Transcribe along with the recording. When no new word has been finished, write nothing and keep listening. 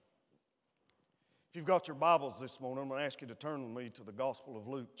If you've got your Bibles this morning, I'm going to ask you to turn with me to the Gospel of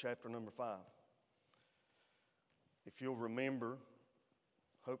Luke, chapter number 5. If you'll remember,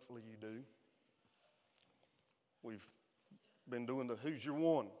 hopefully you do, we've been doing the Who's Your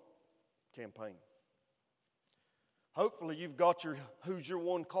One campaign. Hopefully you've got your Who's Your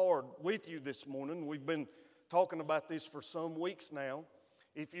One card with you this morning. We've been talking about this for some weeks now.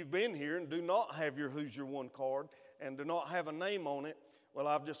 If you've been here and do not have your Who's Your One card and do not have a name on it, well,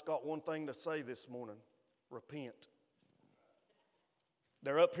 I've just got one thing to say this morning. Repent.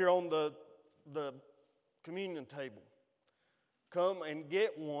 They're up here on the communion table. Come and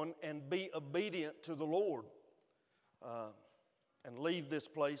get one and be obedient to the Lord. And leave this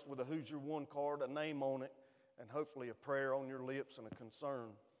place with a Who's Your One card, a name on it, and hopefully a prayer on your lips and a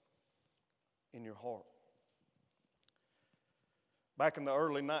concern in your heart. Back in the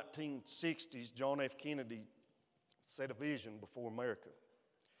early 1960s, John F. Kennedy set a vision before America.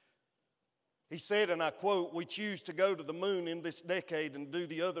 He said, and I quote, "We choose to go to the moon in this decade and do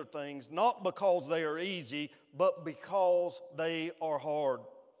the other things, not because they are easy, but because they are hard.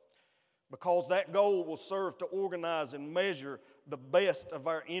 Because that goal will serve to organize and measure the best of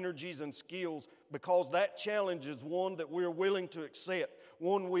our energies and skills, because that challenge is one that we are willing to accept,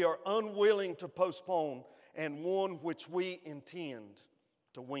 one we are unwilling to postpone, and one which we intend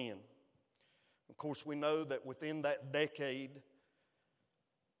to win." Of course, we know that within that decade,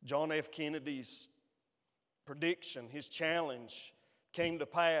 John F. Kennedy's prediction, his challenge, came to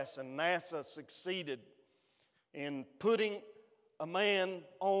pass, and NASA succeeded in putting a man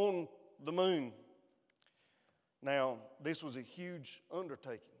on the moon. Now, this was a huge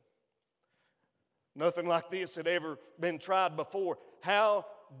undertaking. Nothing like this had ever been tried before. How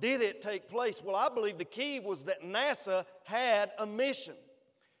did it take place? Well, I believe the key was that NASA had a mission.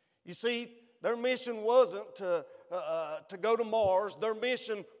 You see, their mission wasn't to go to Mars. Their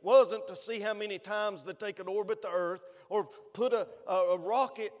mission wasn't to see how many times that they could orbit the Earth or put a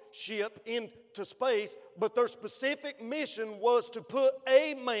rocket ship into space, but their specific mission was to put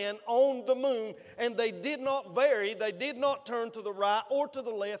a man on the moon, and they did not vary. They did not turn to the right or to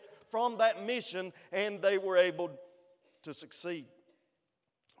the left from that mission, and they were able to succeed.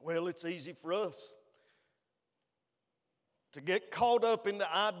 Well, it's easy for us to get caught up in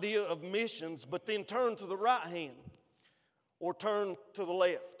the idea of missions, but then turn to the right hand or turn to the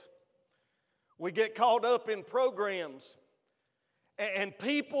left. We get caught up in programs and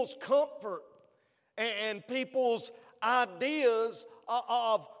people's comfort and people's ideas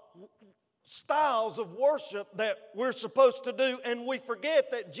of styles of worship that we're supposed to do, and we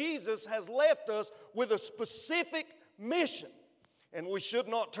forget that Jesus has left us with a specific mission, and we should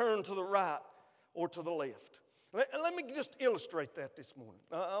not turn to the right or to the left. Let me just illustrate that this morning.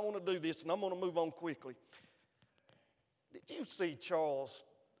 I want to do this, and I'm going to move on quickly. Did you see Charles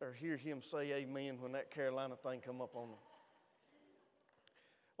or hear him say amen when that Carolina thing come up on him?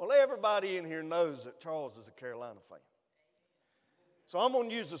 Well, everybody in here knows that Charles is a Carolina fan. So I'm going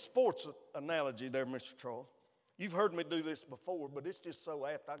to use a sports analogy there, Mr. Charles. You've heard me do this before, but it's just so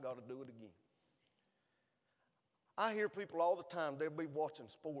apt I got to do it again. I hear people all the time, they'll be watching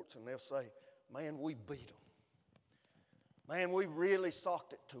sports and they'll say, "Man, we beat them. Man, we really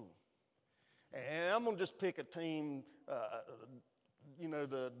socked it to them." And I'm going to just pick a team,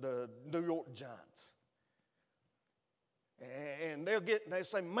 the New York Giants. And they'll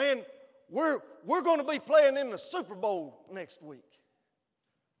say, "Man, we're going to be playing in the Super Bowl next week."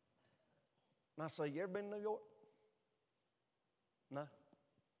 And I say, "You ever been to New York?" No.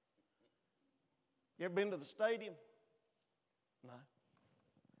 You ever been to the stadium? No.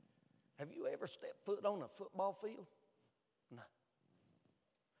 Have you ever stepped foot on a football field? No.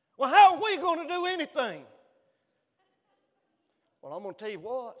 Well, how are we going to do anything? Well, I'm going to tell you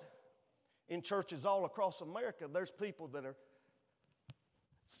what. In churches all across America, there's people that are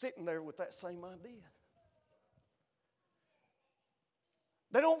sitting there with that same idea.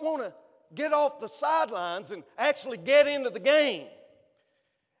 They don't want to get off the sidelines and actually get into the game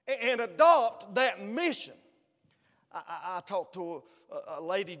and adopt that mission. I talked to a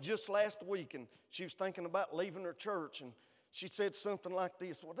lady just last week, and she was thinking about leaving her church, and she said something like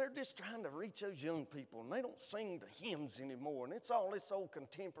this: "Well, they're just trying to reach those young people, and they don't sing the hymns anymore, and it's all this old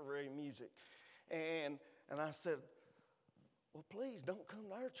contemporary music." And I said, "Well, please don't come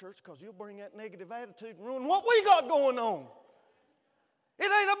to our church, because you'll bring that negative attitude and ruin what we got going on. It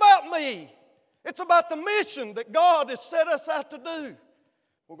ain't about me. It's about the mission that God has set us out to do."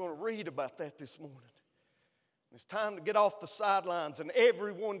 We're going to read about that this morning. It's time to get off the sidelines and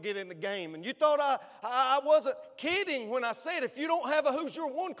everyone get in the game. And you thought I wasn't kidding when I said if you don't have a Who's Your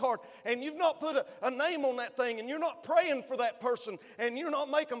One card and you've not put a name on that thing and you're not praying for that person and you're not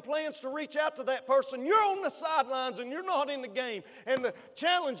making plans to reach out to that person, you're on the sidelines and you're not in the game. And the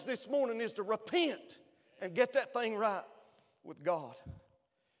challenge this morning is to repent and get that thing right with God.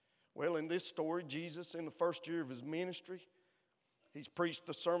 Well, in this story, Jesus, in the first year of his ministry, he's preached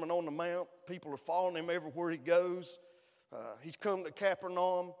the Sermon on the Mount. People are following him everywhere he goes. He's come to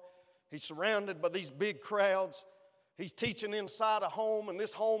Capernaum. He's surrounded by these big crowds. He's teaching inside a home, and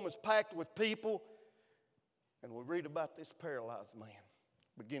this home is packed with people. And we read about this paralyzed man,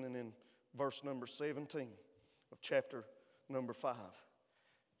 beginning in verse number 17 of chapter number 5.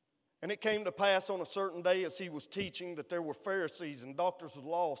 And it came to pass on a certain day as he was teaching that there were Pharisees and doctors of the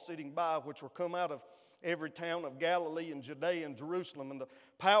law sitting by, which were come out of every town of Galilee and Judea and Jerusalem, and the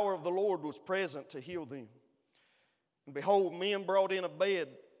power of the Lord was present to heal them. And behold, men brought in a bed,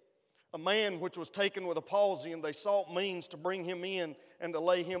 a man which was taken with a palsy, and they sought means to bring him in and to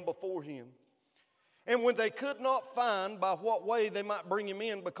lay him before him. And when they could not find by what way they might bring him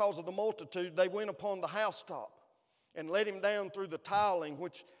in because of the multitude, they went upon the housetop and let him down through the tiling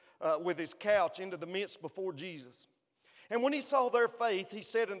which with his couch into the midst before Jesus. And when he saw their faith, he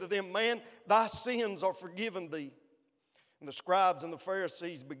said unto them, Man, thy sins are forgiven thee. And the scribes and the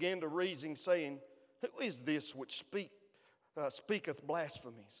Pharisees began to reason, saying, Who is this which speaketh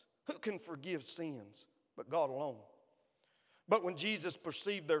blasphemies? Who can forgive sins but God alone? But when Jesus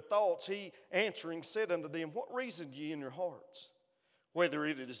perceived their thoughts, he answering said unto them, What reason ye in your hearts? Whether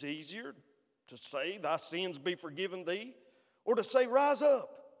it is easier to say, Thy sins be forgiven thee, or to say, Rise up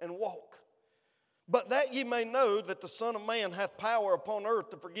and walk. But that ye may know that the Son of Man hath power upon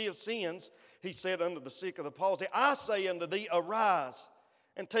earth to forgive sins, he said unto the sick of the palsy, I say unto thee, Arise,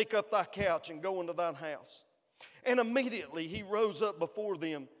 and take up thy couch, and go into thine house. And immediately he rose up before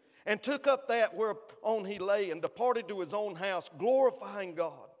them, and took up that whereon he lay, and departed to his own house, glorifying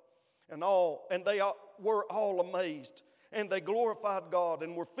God. And they were all amazed, and they glorified God,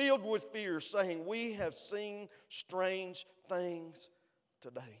 and were filled with fear, saying, We have seen strange things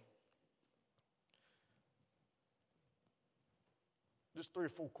today. Just 3 or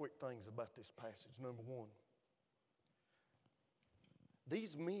 4 quick things about this passage. Number one,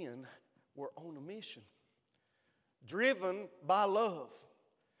 these men were on a mission, driven by love.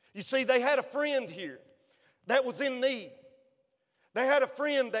 You see, they had a friend here that was in need. They had a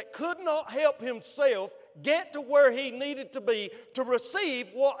friend that could not help himself get to where he needed to be to receive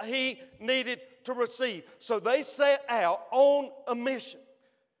what he needed to receive. So they set out on a mission.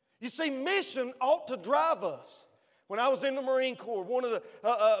 You see, mission ought to drive us. When I was in the Marine Corps, one of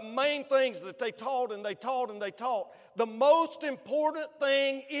the main things that they taught, the most important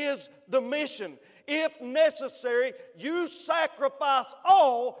thing is the mission. If necessary, you sacrifice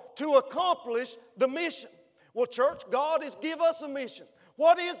all to accomplish the mission. Well, church, God has given us a mission.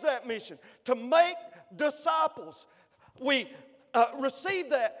 What is that mission? To make disciples. We receive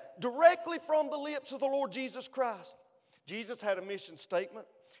that directly from the lips of the Lord Jesus Christ. Jesus had a mission statement.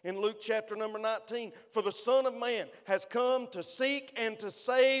 In Luke chapter number 19, for the Son of Man has come to seek and to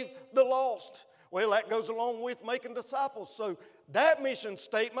save the lost. Well, that goes along with making disciples. So that mission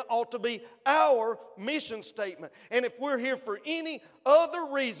statement ought to be our mission statement. And if we're here for any other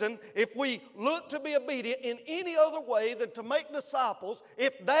reason, if we look to be obedient in any other way than to make disciples,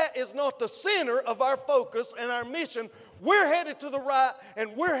 if that is not the center of our focus and our mission, we're headed to the right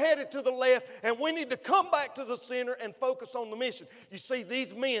and we're headed to the left, and we need to come back to the center and focus on the mission. You see,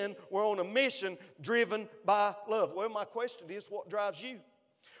 these men were on a mission driven by love. Well, my question is, what drives you?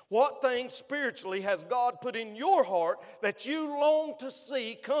 What things spiritually has God put in your heart that you long to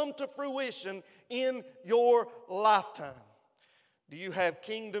see come to fruition in your lifetime? Do you have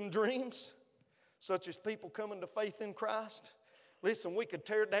kingdom dreams, such as people coming to faith in Christ? Listen, we could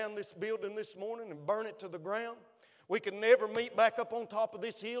tear down this building this morning and burn it to the ground. We could never meet back up on top of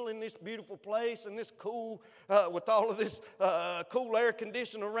this hill in this beautiful place and this cool, with all of this cool air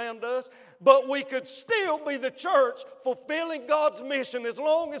conditioning around us. But we could still be the church fulfilling God's mission as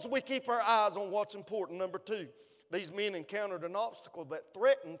long as we keep our eyes on what's important. Number 2, these men encountered an obstacle that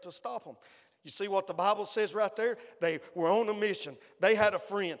threatened to stop them. You see what the Bible says right there? They were on a mission. They had a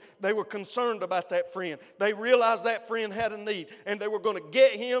friend. They were concerned about that friend. They realized that friend had a need, and they were going to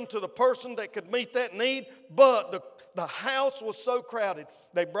get him to the person that could meet that need, but the house was so crowded.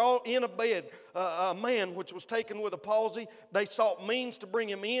 They brought in a bed, a man which was taken with a palsy. They sought means to bring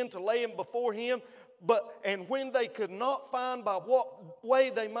him in, to lay him before him. And when they could not find by what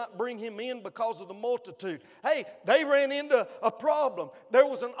way they might bring him in because of the multitude. Hey, they ran into a problem. There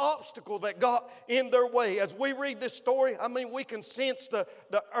was an obstacle that got in their way. As we read this story, we can sense the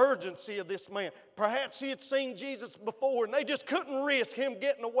urgency of this man. Perhaps he had seen Jesus before and they just couldn't risk him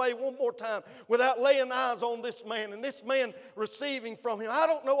getting away one more time without laying eyes on this man and this man receiving from him. I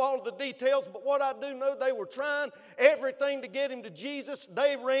don't know all of the details, but what I do know, they were trying everything to get him to Jesus.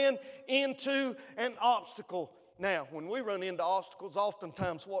 They ran into an obstacle. Now, when we run into obstacles,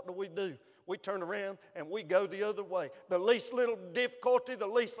 oftentimes what do? We turn around and we go the other way. The least little difficulty,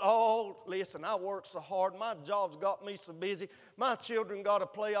 listen, I work so hard. My job's got me so busy. My children got to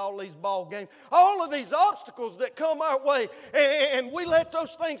play all these ball games. All of these obstacles that come our way. And we let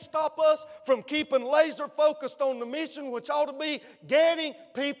those things stop us from keeping laser focused on the mission, which ought to be getting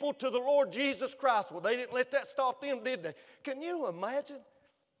people to the Lord Jesus Christ. Well, they didn't let that stop them, did they? Can you imagine?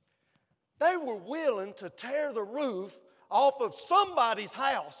 They were willing to tear the roof off of somebody's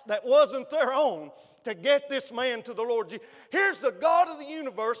house that wasn't their own to get this man to the Lord Jesus. Here's the God of the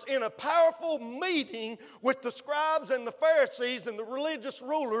universe in a powerful meeting with the scribes and the Pharisees and the religious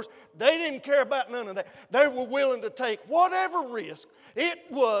rulers. They didn't care about none of that. They were willing to take whatever risk it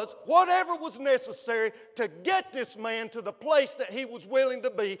was, whatever was necessary to get this man to the place that he was willing to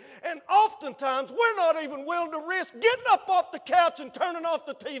be. And oftentimes we're not even willing to risk getting up off the couch and turning off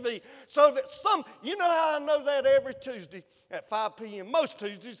the TV so that you know how I know that every Tuesday at 5 p.m. Most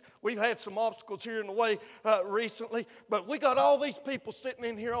Tuesdays, we've had some obstacles here in the way recently, but we got all these people sitting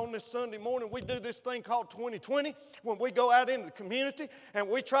in here on this Sunday morning. We do this thing called 2020 when we go out into the community and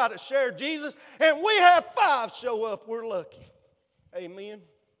we try to share Jesus, and we have 5 show up. We're lucky. Amen.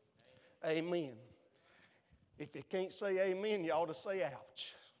 Amen. If you can't say amen, you ought to say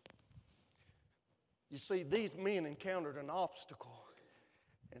ouch. You see, these men encountered an obstacle.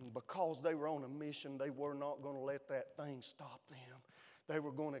 And because they were on a mission, they were not going to let that thing stop them. They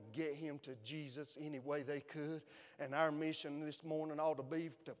were going to get him to Jesus any way they could. And our mission this morning ought to be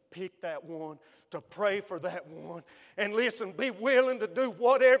to pick that one, to pray for that one. And listen, be willing to do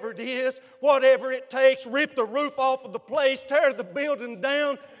whatever it is, whatever it takes, rip the roof off of the place, tear the building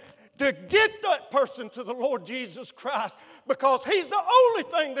down, to get that person to the Lord Jesus Christ, because he's the only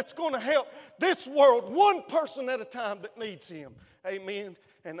thing that's going to help this world, one person at a time that needs him. Amen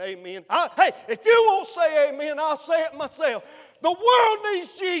and amen. Hey, if you won't say amen, I'll say it myself. The world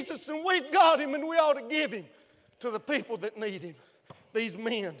needs Jesus, and we've got him, and we ought to give him to the people that need him. These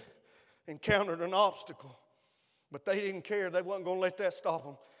men encountered an obstacle, but they didn't care. They wasn't going to let that stop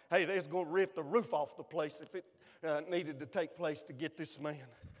them. Hey, they was going to rip the roof off the place if it needed to take place to get this man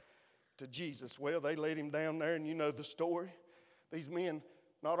to Jesus. Well, they laid him down there, and you know the story. These men,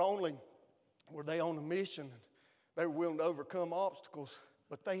 not only were they on a mission, they were willing to overcome obstacles,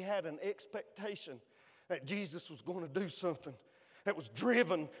 but they had an expectation that Jesus was going to do something that was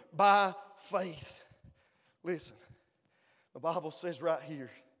driven by faith. Listen, the Bible says right here,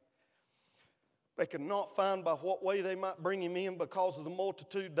 they could not find by what way they might bring him in because of the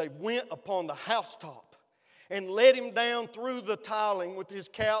multitude. They went upon the housetop and let him down through the tiling with his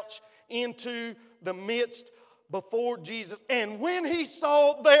couch into the midst before Jesus. And when he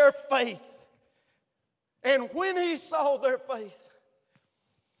saw their faith,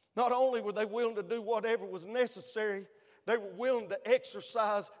 not only were they willing to do whatever was necessary, they were willing to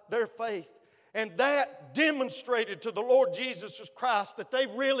exercise their faith. And that demonstrated to the Lord Jesus Christ that they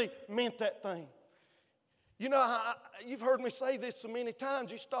really meant that thing. You know, you've heard me say this so many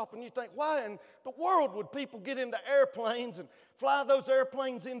times. You stop and you think, why in the world would people get into airplanes and fly those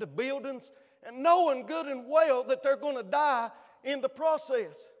airplanes into buildings and knowing good and well that they're going to die in the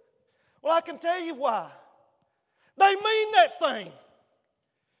process? Well, I can tell you why. They mean that thing.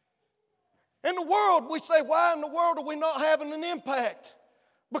 In the world, we say, why in the world are we not having an impact?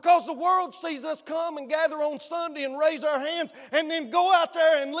 Because the world sees us come and gather on Sunday and raise our hands and then go out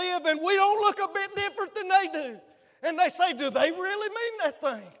there and live, and we don't look a bit different than they do. And they say, do they really mean that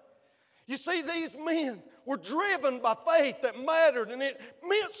thing? You see, these men were driven by faith that mattered, and it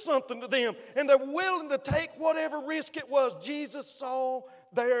meant something to them, and they're willing to take whatever risk it was. Jesus saw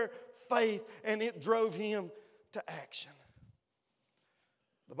their faith, and it drove him to action.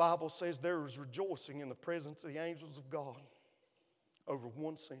 The Bible says there was rejoicing in the presence of the angels of God over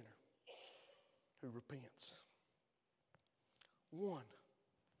one sinner who repents. One.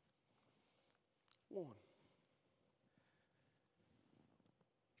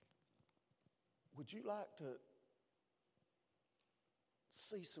 Would you like to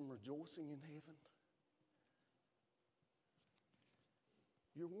see some rejoicing in heaven?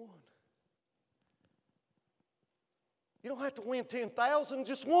 You're one. You don't have to win 10,000,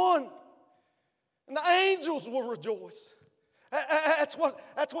 just one. And the angels will rejoice. That's what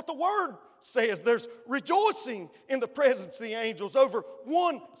the Word says. There's rejoicing in the presence of the angels over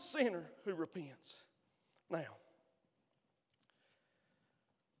one sinner who repents. Now,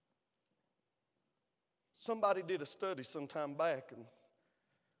 somebody did a study some time back, and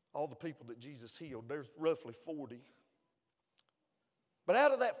all the people that Jesus healed, there's roughly 40. But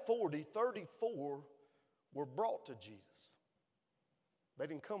out of that 40, 34 were brought to Jesus. They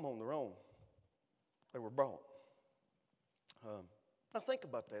didn't come on their own. They were brought. Now think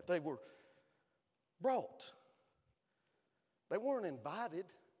about that. They were brought. They weren't invited.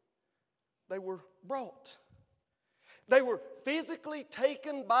 They were brought. They were physically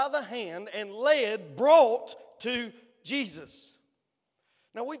taken by the hand and led, brought to Jesus.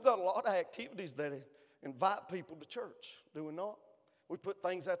 Now we've got a lot of activities that invite people to church, do we not? We put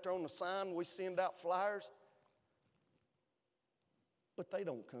things out there on the sign. We send out flyers. But they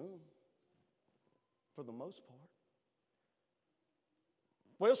don't come for the most part.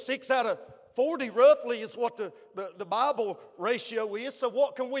 Well, 6 out of 40 roughly is what the Bible ratio is. So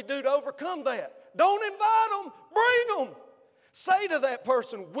what can we do to overcome that? Don't invite them. Bring them. Say to that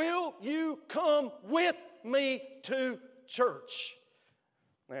person, will you come with me to church?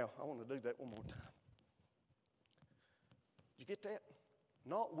 Now, I want to do that one more time. Did you get that?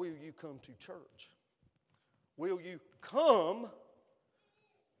 Not will you come to church. Will you come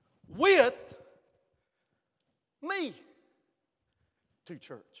with me to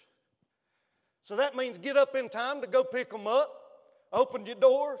church? So that means get up in time to go pick them up, open your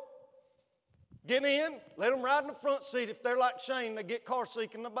door, get in, let them ride in the front seat. If they're like Shane, they get car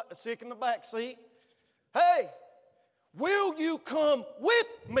sick in the back seat. Hey, will you come with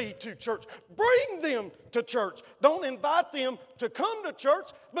me to church? Bring them to church. Don't invite them to come to church,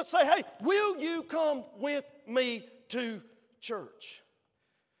 but say, hey, will you come with me to church?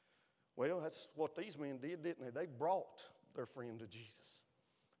 Well, that's what these men did, didn't they? They brought their friend to Jesus.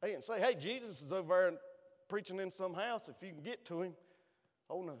 They didn't say, hey, Jesus is over there preaching in some house. If you can get to him.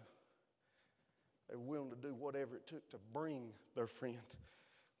 Oh, no. They were willing to do whatever it took to bring their friend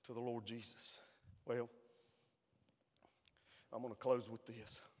to the Lord Jesus. Well, I'm going to close with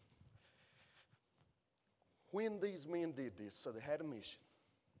this. When these men did this, so they had a mission.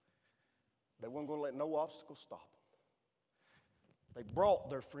 They weren't going to let no obstacle stop them. They brought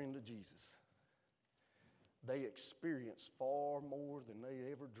their friend to Jesus. They experienced far more than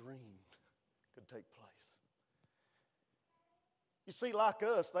they ever dreamed could take place. You see, like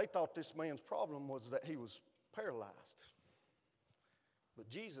us, they thought this man's problem was that he was paralyzed. But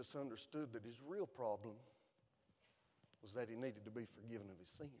Jesus understood that his real problem was that he needed to be forgiven of his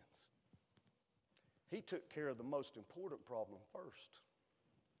sins. He took care of the most important problem first.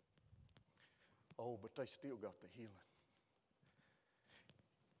 Oh, but they still got the healing.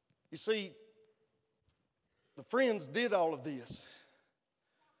 You see, the friends did all of this.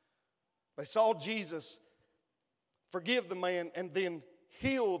 They saw Jesus forgive the man and then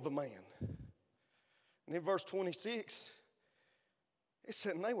heal the man. And in verse 26, it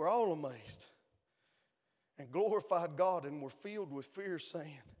said, and they were all amazed and glorified God and were filled with fear,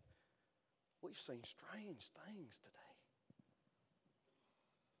 saying, we've seen strange things today.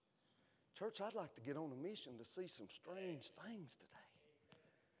 Church, I'd like to get on a mission to see some strange things today.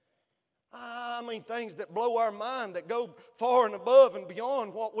 I mean, things that blow our mind, that go far and above and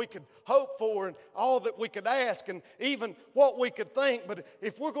beyond what we could hope for and all that we could ask and even what we could think. But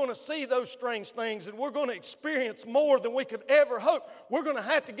if we're going to see those strange things and we're going to experience more than we could ever hope, we're going to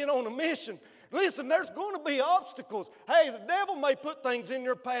have to get on a mission. Listen, there's going to be obstacles. Hey, the devil may put things in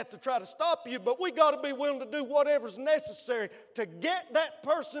your path to try to stop you, but we got to be willing to do whatever's necessary to get that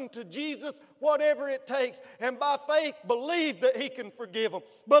person to Jesus, whatever it takes. And by faith, believe that he can forgive them.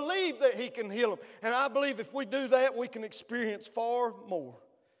 Believe that he can heal them. And I believe if we do that, we can experience far more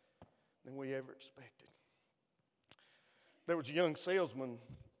than we ever expected. There was a young salesman.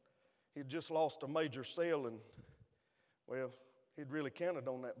 He had just lost a major sale, and, well, he'd really counted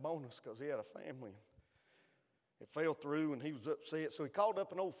on that bonus because he had a family. It fell through and he was upset. So he called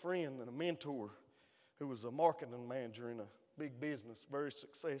up an old friend and a mentor who was a marketing manager in a big business, very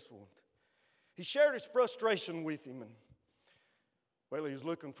successful. He shared his frustration with him. And, well, he was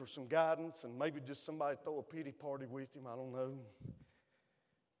looking for some guidance and maybe just somebody to throw a pity party with him. I don't know.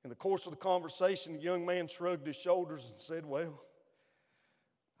 In the course of the conversation, the young man shrugged his shoulders and said, well,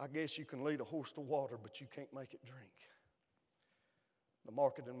 I guess you can lead a horse to water, but you can't make it drink. The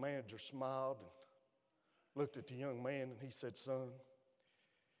marketing manager smiled and looked at the young man and he said, son,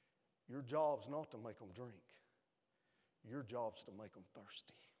 your job's not to make them drink. Your job's to make them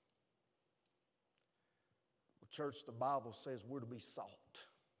thirsty. Well, church, the Bible says we're to be salt.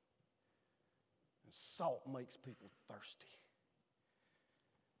 And salt makes people thirsty.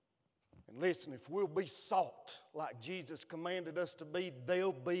 And listen, if we'll be salt like Jesus commanded us to be,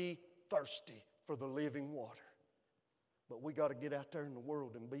 they'll be thirsty for the living water. But we got to get out there in the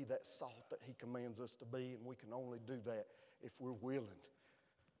world and be that salt that He commands us to be, and we can only do that if we're willing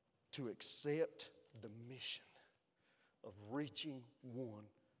to accept the mission of reaching one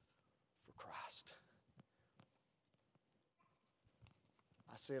for Christ.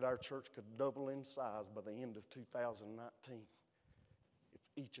 I said our church could double in size by the end of 2019 if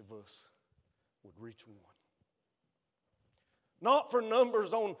each of us would reach one. Not for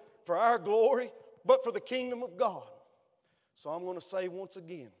numbers for our glory, but for the kingdom of God. So I'm going to say once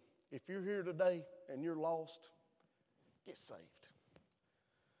again, if you're here today and you're lost, get saved.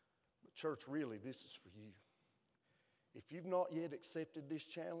 But church, really, this is for you. If you've not yet accepted this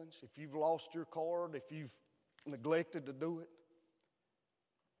challenge, if you've lost your card, if you've neglected to do it,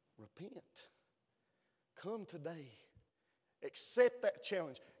 repent. Come today. Accept that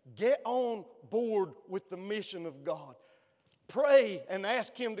challenge. Get on board with the mission of God. Pray and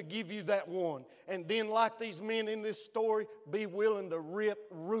ask Him to give you that one. And then, like these men in this story, be willing to rip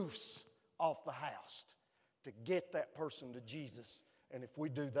roofs off the house to get that person to Jesus. And if we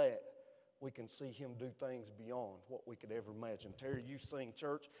do that, we can see Him do things beyond what we could ever imagine. Terry, you sing,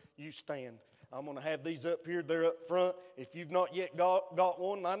 church. You stand. I'm going to have these up here. They're up front. If you've not yet got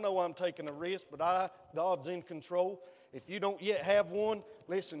one, I know I'm taking a risk, but God's in control. If you don't yet have one,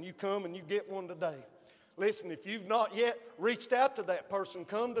 listen, you come and you get one today. Listen, if you've not yet reached out to that person,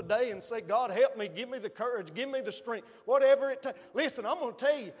 come today and say, God, help me, give me the courage, give me the strength, whatever it takes. Listen, I'm going to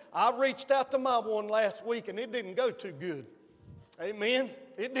tell you, I reached out to my one last week and it didn't go too good. Amen?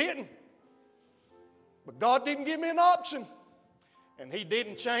 It didn't. But God didn't give me an option, and He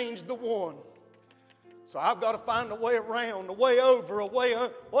didn't change the one. So I've got to find a way around, a way over, a way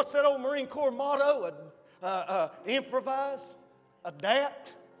up. What's that old Marine Corps motto? Improvise,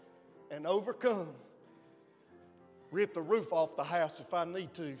 adapt, and overcome. Rip the roof off the house if I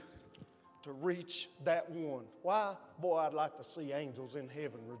need to reach that one. Why? Boy, I'd like to see angels in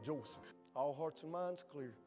heaven rejoicing. All hearts and minds clear.